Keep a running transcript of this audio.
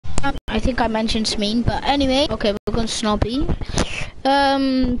I think I mentioned Smeen, but anyway. Okay, we're going Snobby.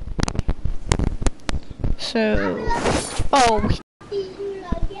 So... Oh.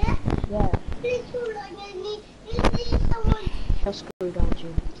 Yeah. How screwed aren't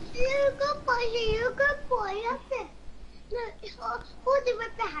you?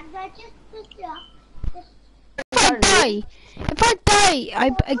 If I die,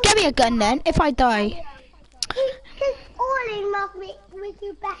 give me a gun then. If I die.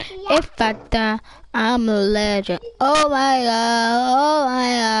 If I die, I'm a legend. Oh my god, oh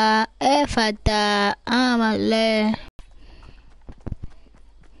my god. If I die, I'm a legend.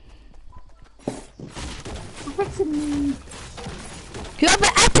 You have an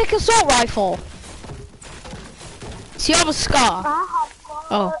epic assault rifle. So you have a scar.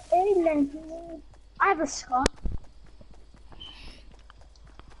 Oh. I have a scar.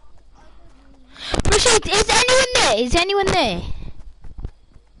 Rashid, is anyone there? Is anyone there?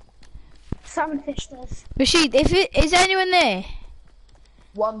 Salmonfish does. Rashid, is anyone there?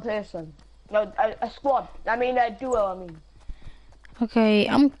 One person. No, a squad. I mean a duo, I mean. Okay,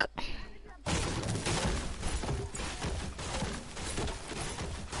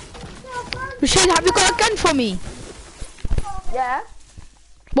 Rashid, have you got a gun for me? Yeah.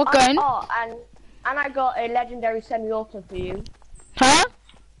 What gun? Oh, and I got a legendary semi-auto for you. Huh?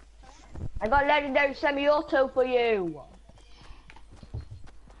 I got a legendary semi-auto for you.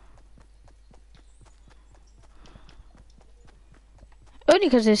 Only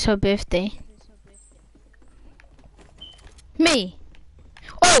because it's her birthday. Me?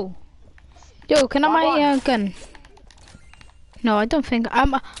 Oh! Yo, can I have my gun? No, I don't think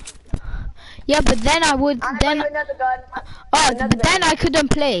I'm... Yeah, but then I would... And then I got another gun. then I couldn't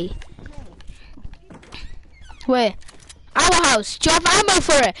play. Where? Our house. Do you have ammo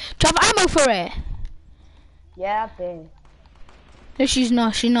for it? Do you have ammo for it? Yeah, there. No, she's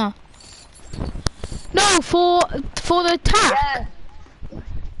not. She's not. No, for the attack. Yeah.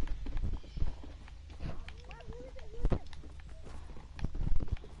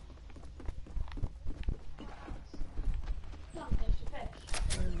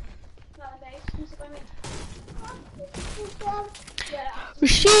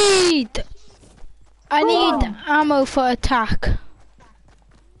 Rashid! I need ammo for attack.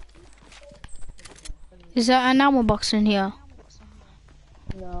 Is there an ammo box in here?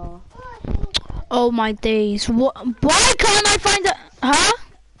 No. Oh my days. What? Why can't I find it? Huh?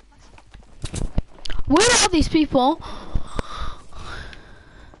 Where are these people?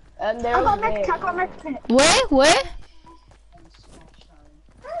 They're I got over there. I got medkit. Where? Where?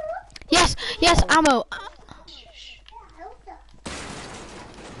 Yes, yes, ammo.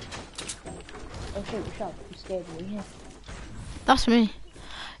 Oh shoot, shot. You scared me. Yeah. That's me.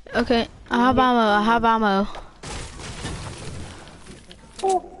 Okay, I have ammo. I have ammo.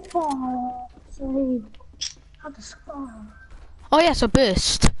 Oh, sorry. I had a scar. Oh yes, a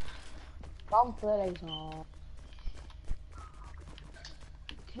burst. Bomb players on.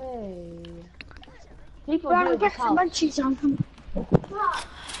 Okay. People Run do and get this some house. munchies on them.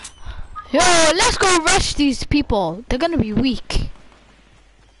 Yo, let's go rush these people. They're gonna be weak.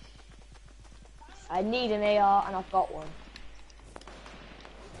 I need an AR and I've got one.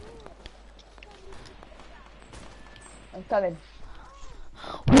 I'm coming.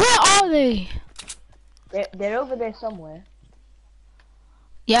 Where are they? They're over there somewhere.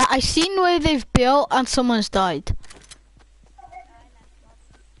 Yeah, I seen where they've built and someone's died.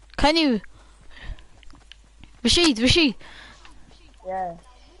 Can you? Rashid. Yeah.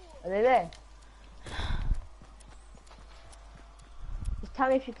 Are they there? Just tell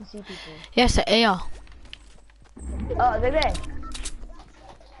me if you can see people. Yes, they are. Oh, are they there?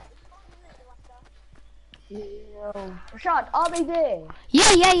 No. Rashad, are they there?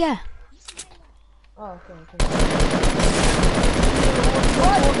 Yeah. Oh, okay.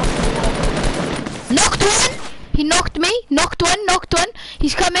 Knocked one. He knocked me. Knocked one.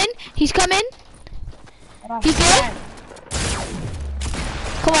 He's coming. He's there.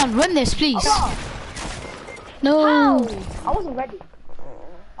 Come on, run this, please. No. Ow! I wasn't ready.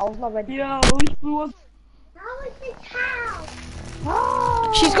 I was not ready. Yeah, we was.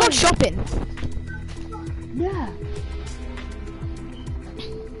 She's gone shopping. Yeah.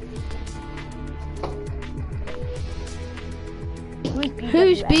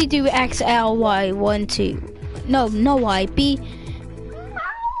 Who's BDXLY12? No Y. B.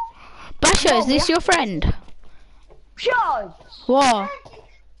 Basha, is this your friend? Rashad! What?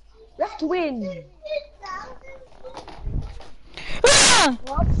 We have to win. Ah!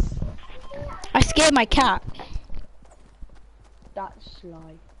 I scared my cat. That's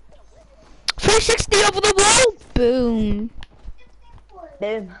sly. 360 over the wall. Boom.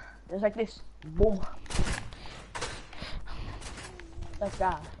 Boom. There's like this boom. Like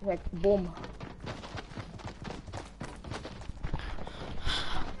that. It's like boom.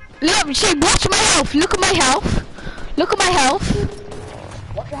 Look, see, watch my health. Look at my health. Look at my health.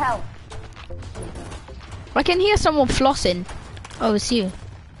 What the hell? I can hear someone flossing. Oh, it's you.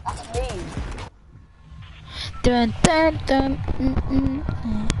 That's me. Dun dun dun.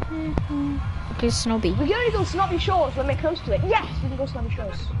 Okay, Snobby. We can only go Snobby Shores when we're close to it. Yes, we can go Snobby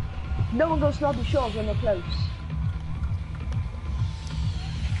Shores. No one goes Snobby Shores when they're close.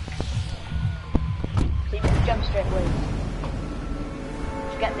 So you can jump straight away.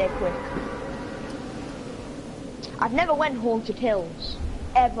 Just get there quick. I've never went Haunted Hills.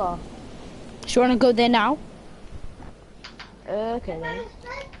 Ever. Do you want to go there now? Okay then.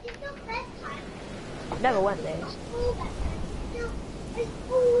 I've never went there.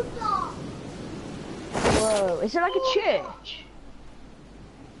 Whoa, is it like a church?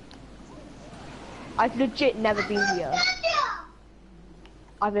 I've legit never been here.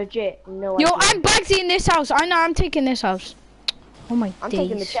 I've legit no idea. Yo, I'm Bagsy in this house. I know, I'm taking this house. Oh my I'm days.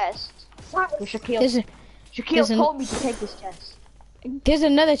 taking the chest. There's Shaquille told me to take this chest. There's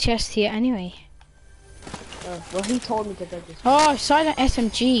another chest here anyway. Oh, well, he told me to take this. Oh, silent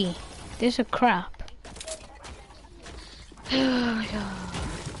SMG. This is crap.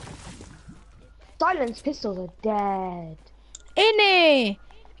 Silence pistols are dead. Innie!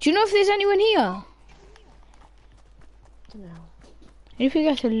 Do you know if there's anyone here? I don't know. I think we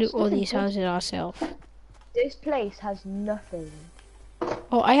have to loot all these houses ourselves. This place has nothing.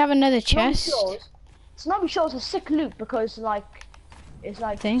 Oh, I have another chest. Snobby Shores has sick loot because like it's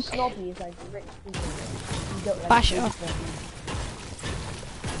like Think. Snobby is like rich people. You don't like Bash it rich up. people.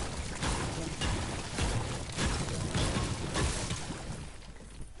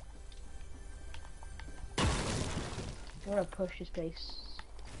 I'm gonna push this place.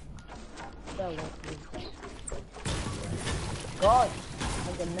 That won't move. God,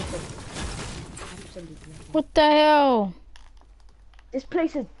 I got nothing. Absolutely nothing. What the hell? This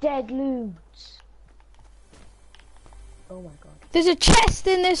place is dead loot. Oh my god. There's a chest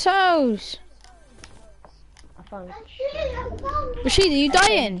in this house. I found Rashid, are you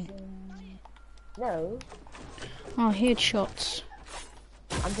dying? No, Oh, headshots.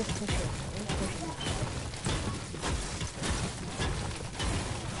 I'm just pushing.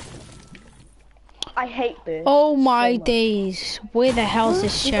 I hate this. Oh my so much. days. Where the hell's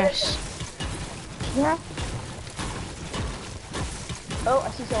this chest? Yeah. Oh, I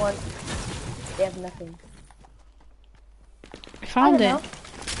see someone. They have nothing. I found I don't it. know.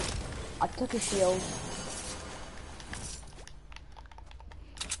 I took a shield.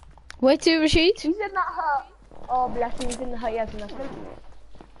 Where to, Rashid? He's in that hut. Oh, bless him. He's in the hut. He has nothing.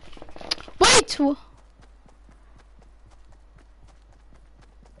 Wait!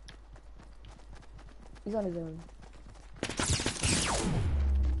 He's on his own.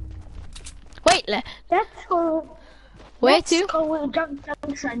 Wait, Let's go. where Let's to? go with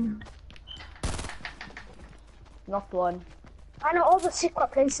Junction. Knocked one. I know all the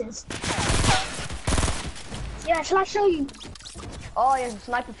secret places. Yeah, shall I show you? Oh, he has a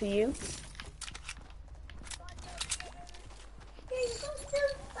sniper for you.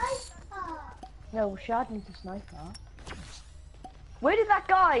 No, Shad needs a sniper. Where did that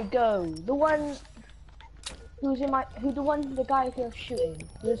guy go? The one who's in my, the guy who was shooting.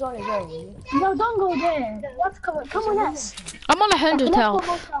 He was on his own. No, don't go there. Let's come with us. I'm on 100 Let's go health.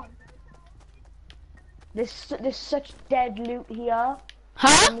 both down. There's such dead loot here.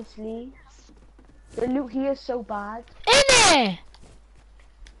 Huh? Honestly, the loot here is so bad. In there!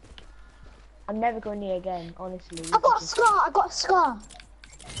 I'm never going near again. Honestly. I got a scar. I got a scar.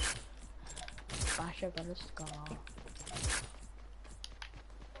 Basher got a scar.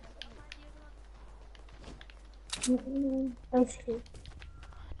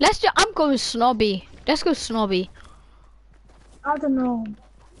 Basically, I'm going snobby. Let's go snobby. I don't know.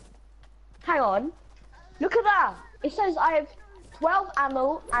 Hang on. Look at that. It says I have 12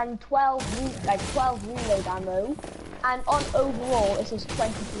 ammo and 12 reload ammo, and on overall it says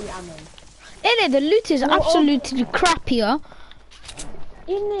 23 ammo. In there, the loot is absolutely crap here.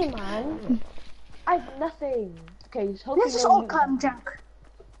 In there, man. I have nothing. Okay, so hopefully This is no all loot. come, Jack.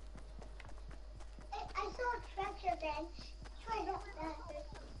 I saw a treasure then.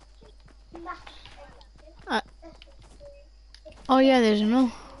 Oh yeah, there's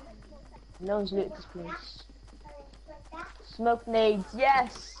no. No one's looted this place. Smoke nades,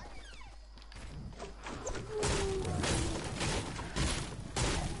 yes.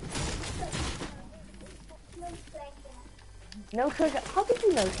 No treasure. How did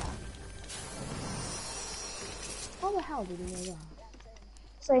you know that? How the hell did you know that?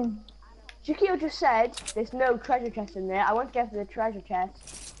 Same. Shakio just said there's no treasure chest in there. I went to get the treasure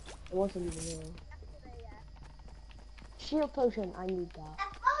chest. It wasn't even there. Shield potion, I need that.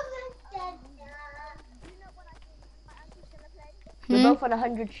 We're both on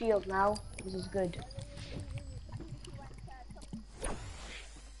 100 shields now. This is good. There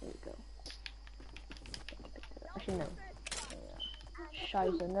we go. Actually, no.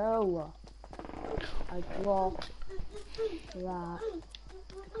 Scheiße, no. I dropped that.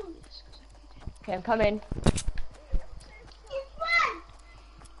 Okay, I'm coming.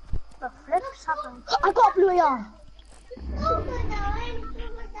 The flips happened. I got a blue AR.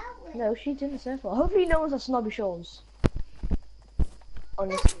 No, she's in the circle. Hopefully no one's a snobby shows.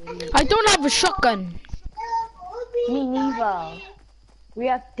 Honestly. I don't have a shotgun. Me neither. We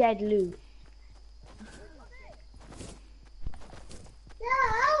have dead loot.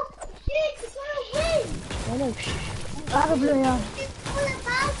 Oh no, shh. I have a blue AR.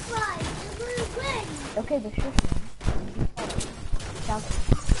 Okay, the shit.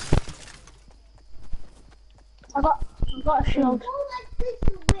 I got a shield.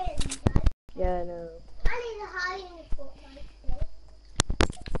 Yeah, no.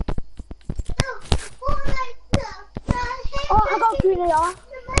 Oh, I got a green AR.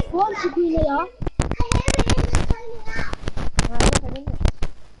 What's a green AR?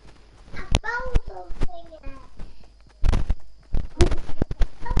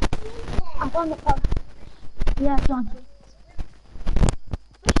 I found the pub. Yeah, John.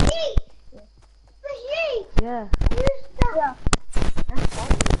 Yeah. Yeah.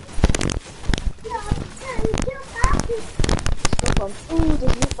 Ooh,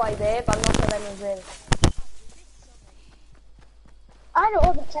 there's loot by there, but I'm not sure that one's in. I know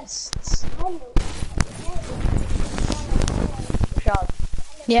all the tests. Shot.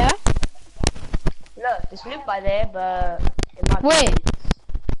 Yeah? Look, there's loot by there, but it might Wait. be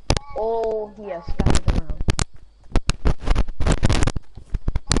all here scattered around.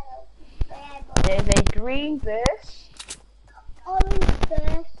 There's a green burst. Orange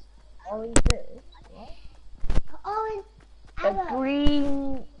burst. A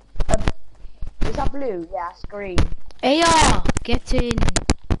green. Is that blue? Yeah, it's green. AR, get in.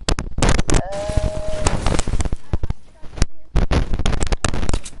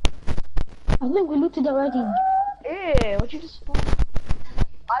 I think we looted already. Ew, what you just find?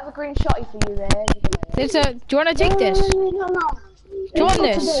 I have a green shotty for you there. There's a. Do you want to take this? No. Do you want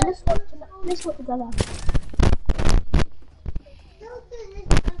this? Let's go together.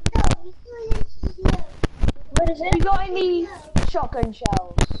 Where is it? You got any shotgun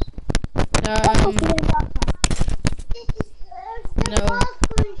shells? No.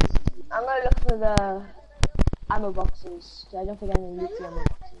 I'm gonna look for the ammo boxes. I don't think I need the ammo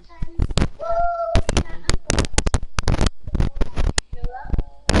boxes.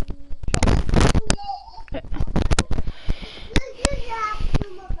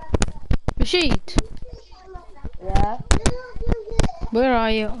 Rashid, Yeah. where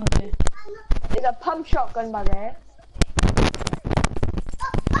are you? Okay. There's a pump shotgun by there.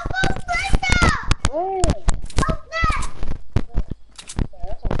 Where?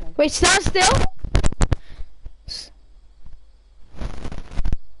 Wait, stand still.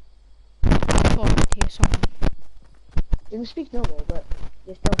 Oh, here's someone. You can speak normal, but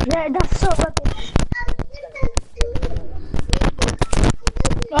there's no. Yeah, that's so rubbish.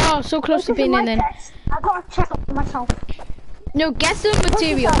 Oh, so close to being in then. I gotta check up myself. No, get some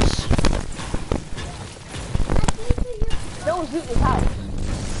materials. No one's loot this house.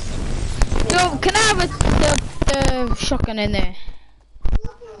 No, can I have the shotgun in there?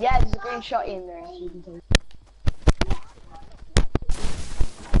 Yeah, there's a green shot in there. So you can take.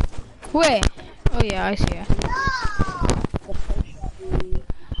 Where? Oh yeah, I see it.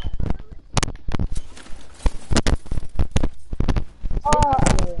 Oh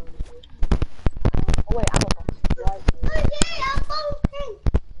wait, ammo box. Right.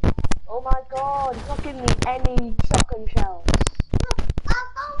 Oh my god, it's not giving me any shotgun shells.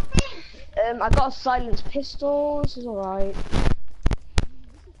 I got a silenced pistol. This is alright.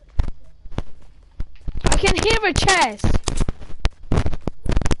 I can hear a chest.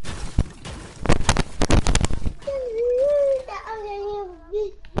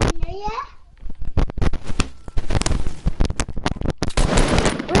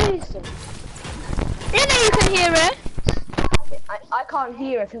 Where is it? You know you can hear it. I can't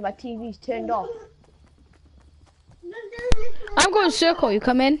hear it because my TV's turned off. I'm going circle. You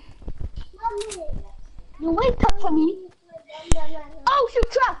come in. You wait up for me. Oh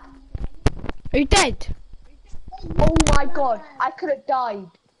shoot, trap! Are you dead? Oh my god, I could have died.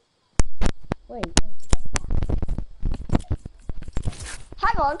 Wait.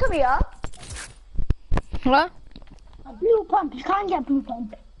 Hang on, come here. What? A blue pump. You can't get blue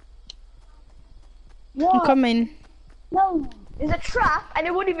pump. I'm What? coming. No. There's a trap and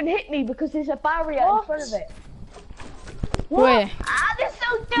it won't even hit me because there's a barrier in front of it. Where? Ah, they're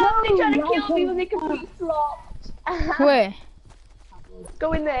so dumb. They're trying to kill me when they completely flopped. Where?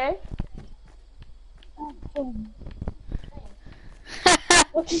 Go in there.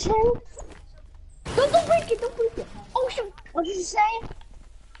 What you say? Don't break it. Don't break it. Oh shoot. What did you say?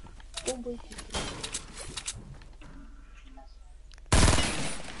 Don't break it.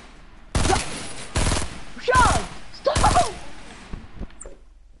 Sean, stop!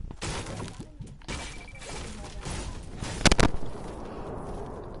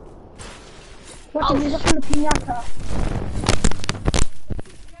 What did you say? The pinata.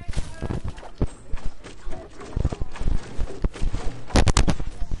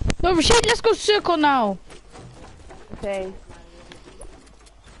 No, Rashid, let's go circle now. Okay.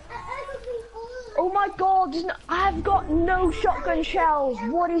 Oh my god, I've got no shotgun shells.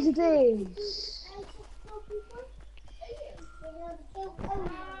 What is this?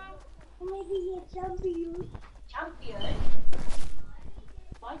 Maybe you're champion. Champion?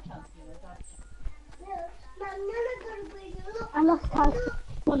 My champion is that. No, I'm not gonna be the look. I lost house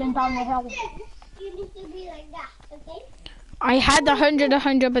falling down the hill. You need to be like that, okay? I had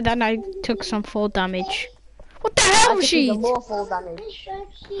 100, but then I took some fall damage. What the I hell, took even Rashid? more fall damage.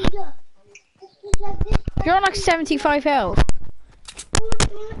 You're on like 75 health.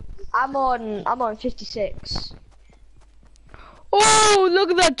 I'm on 56. Oh, look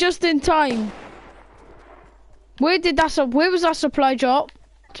at that, just in time. Where was that supply drop?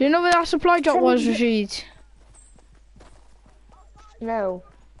 Do you know where that supply drop was, Rashid? No.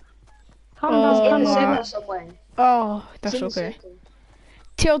 Oh, In the my. circle somewhere. Oh, that's It's in the okay. circle.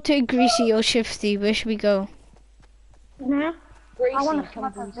 Tilted, greasy, or shifty, where should we go? No. Gracie, I want to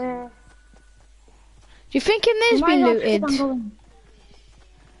come flip Gracie. there. Do you think there's been looted?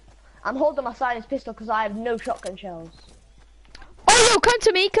 I'm holding my silenced pistol because I have no shotgun shells. Oh, yo, come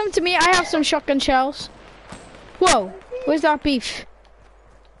to me. I have some shotgun shells. Whoa, where's that beef?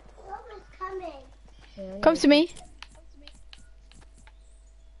 Someone's coming. Come to me.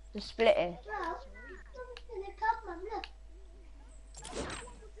 Just split it. Well, someone's gonna come, look.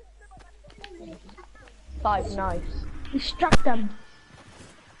 5, nice. Distract them.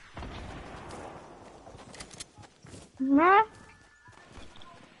 No.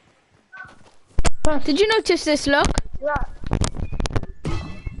 Did you notice this? Look, Yeah.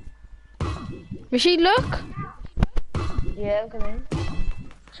 Rashid, look. Yeah, come in.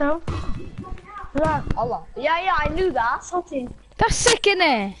 So. Look. Allah. Yeah, I knew that. Something. That's sick,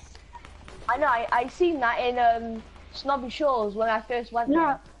 innit? I know, I seen that in Snobby Shores when I first went No.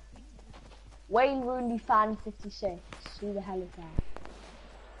 there. Wayne Rooney fan 56. Who the hell is that?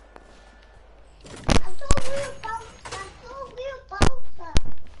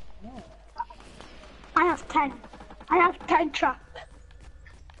 I have 10. I have 10 traps.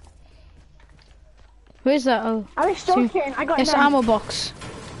 Where's that? Oh, I was still kidding. I got it's 9. ammo box.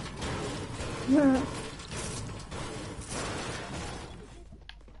 Hmm.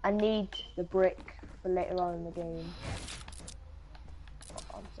 I need the brick for later on in the game.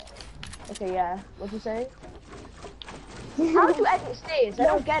 Okay, yeah. What'd you say? How do you edit stairs? I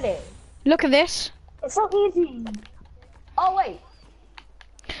don't get it. Look at this. It's so easy. Oh wait.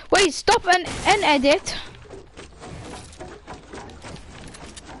 Wait, stop and edit.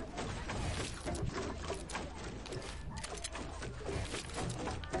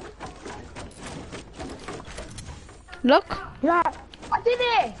 Look. Yeah. I did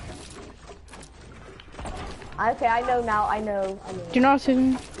it! Okay, I know now, I know. Do you know how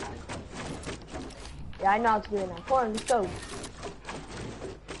to? Yeah, I know how to do it now. Come on, let's go.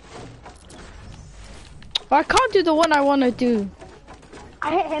 I can't do the one I want to do.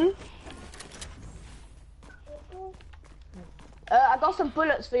 I hit him. I got some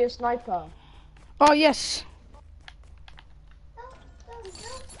bullets for your sniper. Oh yes.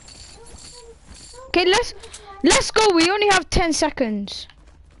 Okay, let's go. We only have 10 seconds,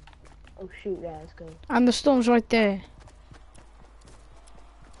 Oh shoot, yeah, let's go. and the storm's right there.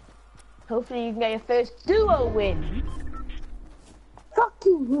 Hopefully you can get your first duo win. Fuck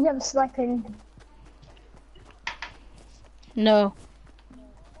you. You never sniping. No.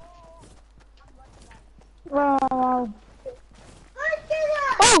 Oh.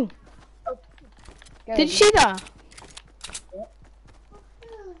 Oh, Go. did you see that?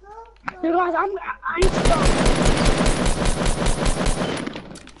 You guys, I'm stuck.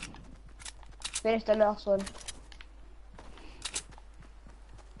 Finish the last one.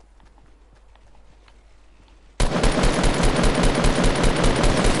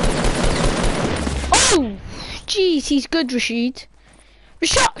 jeez, he's good, Rashid.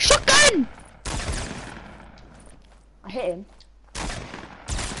 Shotgun! I hit him.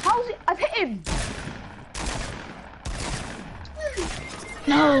 How's it? I've hit him!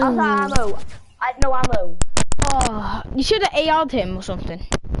 No. How's that ammo? I had no ammo. Oh, you should have AR'd him or something.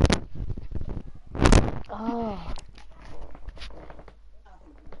 Oh.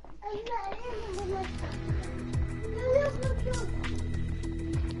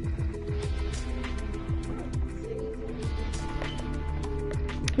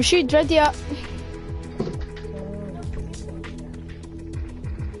 Rashid, ready up.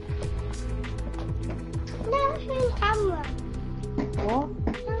 What?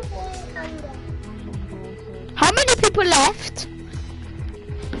 How many people left?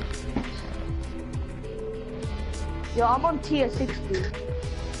 Yo, I'm on tier 60.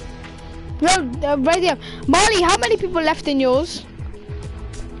 No, ready up. Molly, how many people left in yours?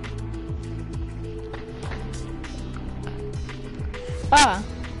 Ah,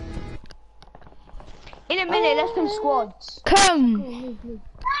 In a minute, let's play squads. come.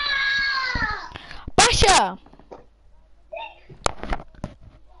 Basha.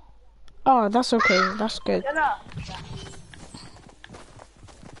 Oh, that's okay. That's good. Shut up.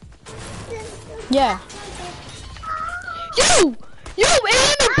 Yeah. Yo,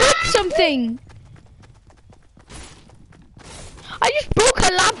 Elena broke something. I just broke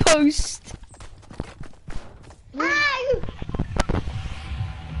a lamppost.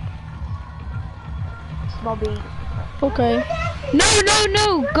 Bobby. Okay.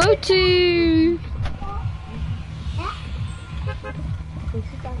 No. Go to.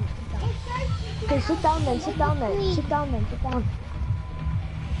 Okay, sit down then. Sit down then. Sit down then. Sit down.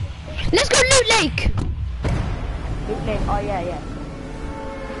 Let's go Loot Lake. Loot Lake. Oh yeah.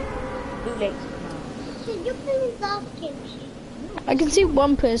 Loot Lake. Should you play golf games? I can see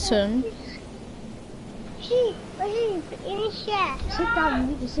one person. She, in a share. Sit down. You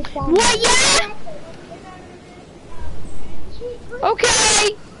need to sit down. What? Yeah.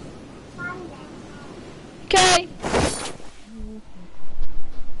 Okay. Okay.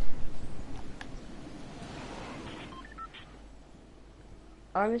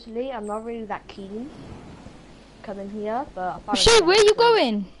 Honestly, I'm not really that keen coming here, but I found Shit, where are you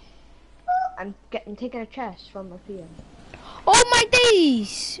going? I'm taking a chest from up here. Oh my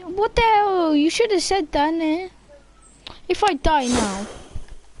days! What the hell? You should have said that, eh? If I die now.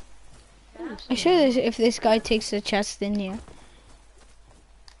 I should if this guy takes the chest in here.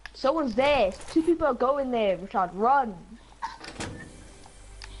 Someone's there. 2 people are going there, Rashad. Run.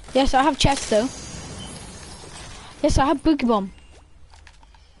 Yes, I have chest though. Yes, I have Boogie Bomb.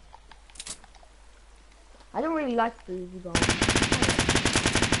 I don't really like Boogie Bomb.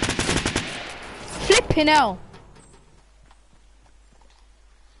 Flipping hell.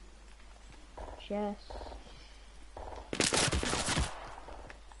 Yes.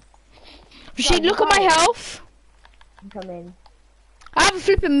 Rashid, look at my health. I'm coming. I have a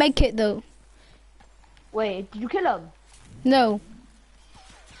flipping med kit though. Wait, did you kill him? No,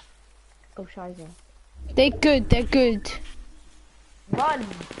 Oh, Shiza. they're good. Run!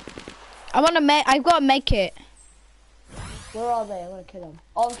 I want a med. I've got a med kit. Where are they? I'm gonna kill them.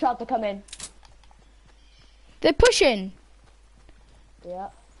 Oh, I'm trying to come in. They're pushing. Yeah.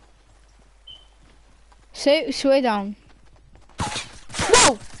 Swear down.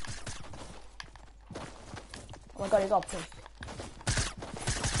 Whoa! Oh my god, he got pushed.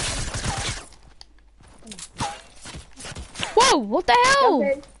 Whoa! What the hell?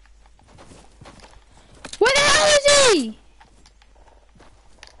 Jump in. Where the hell is he?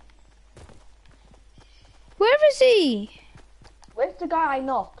 Where is he? Where's the guy I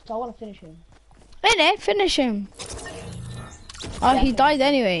knocked? I want to finish him. In it, finish him. Oh, he died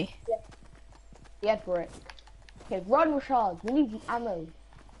anyway. Yeah, brick. Okay, run, Rashad. We need the ammo.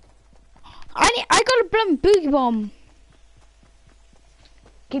 I got a blown Boogie Bomb.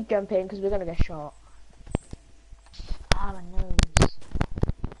 Keep jumping, because we're gonna get shot. Ah, my nose.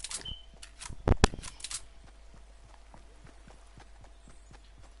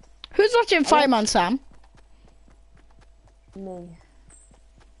 Who's watching Fireman Sam? Me.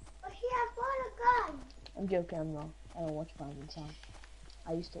 But she has got a gun. I'm joking, I'm not. I don't watch Fireman Sam.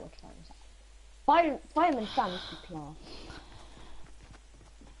 I used to watch Fireman Sam. Fireman Sam used to be class.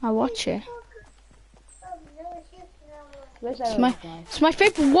 I watch it. Oh, no, she's not. Where's It's that my, other guy? it's my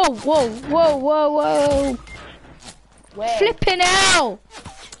favorite. Whoa. Where? Flipping hell.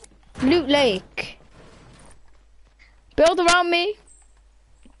 Loot Lake. Build around me.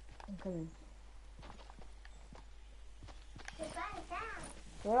 I'm coming. She's got a gun.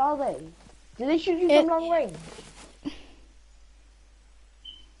 Where are they? Did they shoot you It- from long range?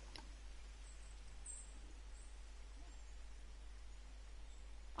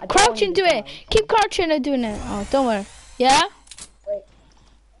 crouch and do it. Keep crouching and doing it. Oh, don't worry. Yeah? Wait.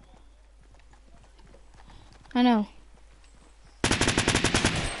 I know.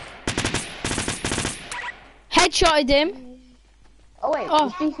 Headshotted him. Oh wait, Oh.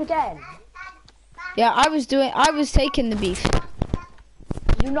 it's beef again. Yeah, I was taking the beef.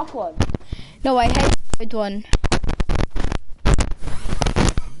 Did you knock one? No, I headshotted one.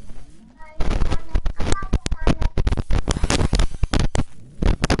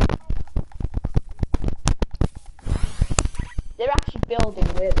 They're actually building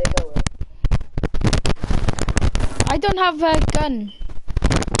where they're going. I don't have a gun.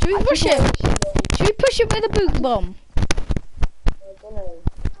 Should we push it? Should we push it with a boot bomb? I don't know.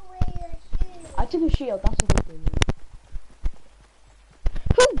 I took a shield, that's a good thing.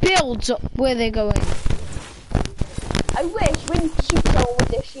 Who builds where they're going? I wish when you shoot someone with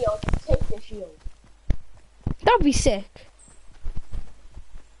their shield, you take their shield. That'd be sick.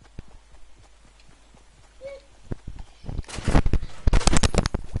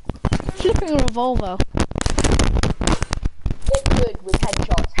 Flipping a revolver. They're good with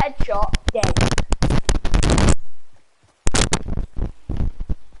headshots. Headshot, dead.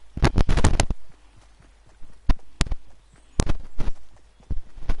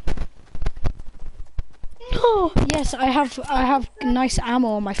 Oh yes, I have nice ammo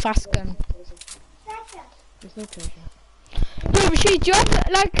on my fast gun. There's no treasure. No, Rashid, do you have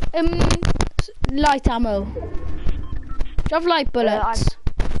like light ammo? Do you have light bullets?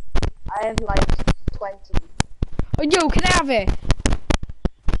 I have like 20. Oh, yo, can I have it?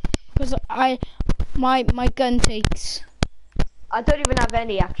 Because my gun takes. I don't even have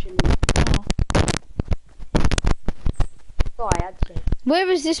any actually. Oh. Oh, I had to. Where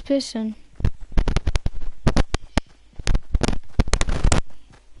is this person?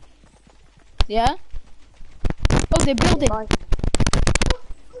 Yeah? Oh, they're building.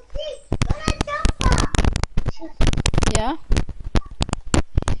 Yeah?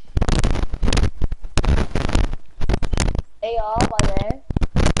 AR, by there.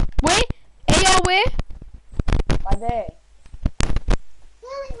 Where? AR where? By there.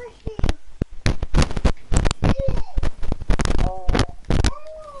 Oh.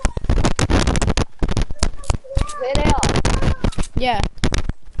 Where they are? Yeah.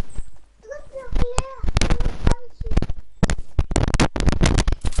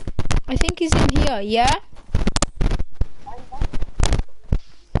 I think he's in here, yeah?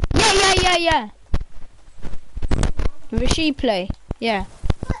 Yeah. Rashid play, yeah.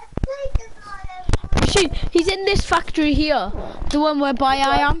 Rashid, he's in this factory here. The one whereby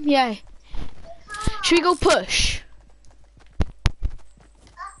I am, yeah. Should we go push?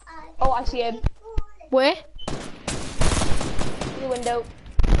 Oh, I see him. Where? Through the window.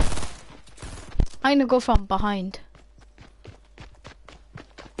 I'm gonna go from behind.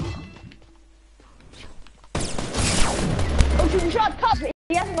 Oh, shoot, shot, cut!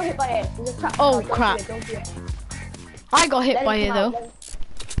 He hasn't got hit by it. There's a crap. Oh, Don't crap. do it, don't do it. I got hit Let by him it come though. out,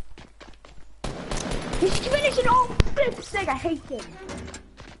 He's finishing all flip stick, I hate him.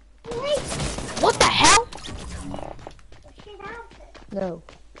 What the hell? No.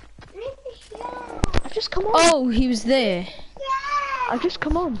 I've just come on. Oh, he was there. I've just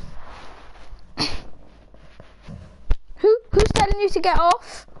come on. Who's telling you to get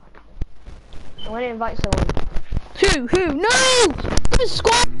off? I want to invite someone. Who? No! The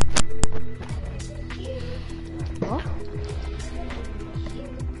squad! What?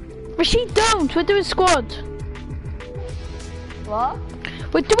 Rashid, don't! We're doing squad. What?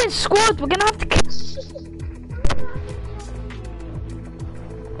 We're doing squad. We're gonna have to kill.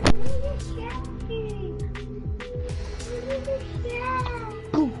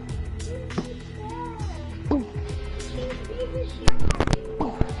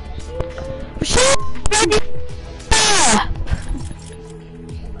 Rashid, ready?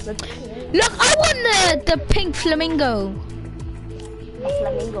 Look, I want the pink flamingo. A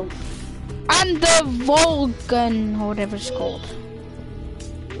flamingo. And the Volgan, or whatever it's called.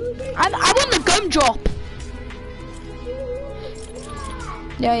 And I want the gumdrop.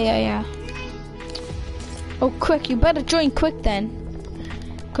 Yeah. Oh, quick, you better join quick then.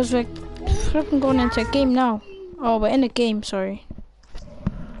 Because we're flipping going into a game now. Oh, we're in a game, sorry.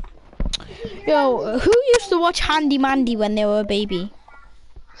 Yo, who used to watch Handy Mandy when they were a baby?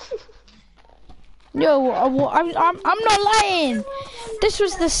 Yo, I'm not lying. This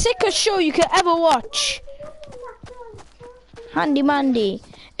was the sickest show you could ever watch. Handy Mandy.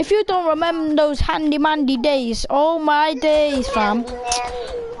 If you don't remember those Handy Mandy days, oh my days, fam.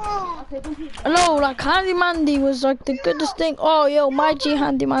 Hello, like Handy Mandy was like the goodest thing. Oh, yo, my G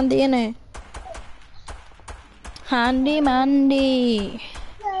Handy Mandy, innit? Handy Mandy.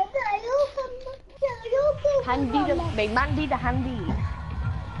 Handy the big Mandy the handy.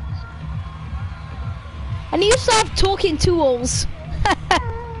 And you start talking tools.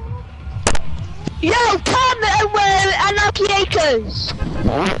 Yo, come and we're Anarchy Acres.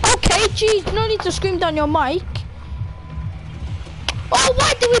 Okay, geez, no need to scream down your mic. Oh,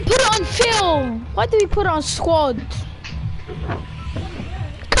 why did we put it on film? Why did we put it on squad?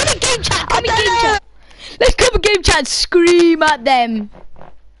 Come in game chat, come in game chat. Let's come in game chat, scream at them.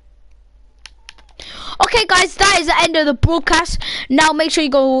 Okay guys, that is the end of the broadcast. Now make sure you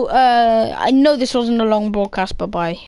go, I know this wasn't a long broadcast, bye bye.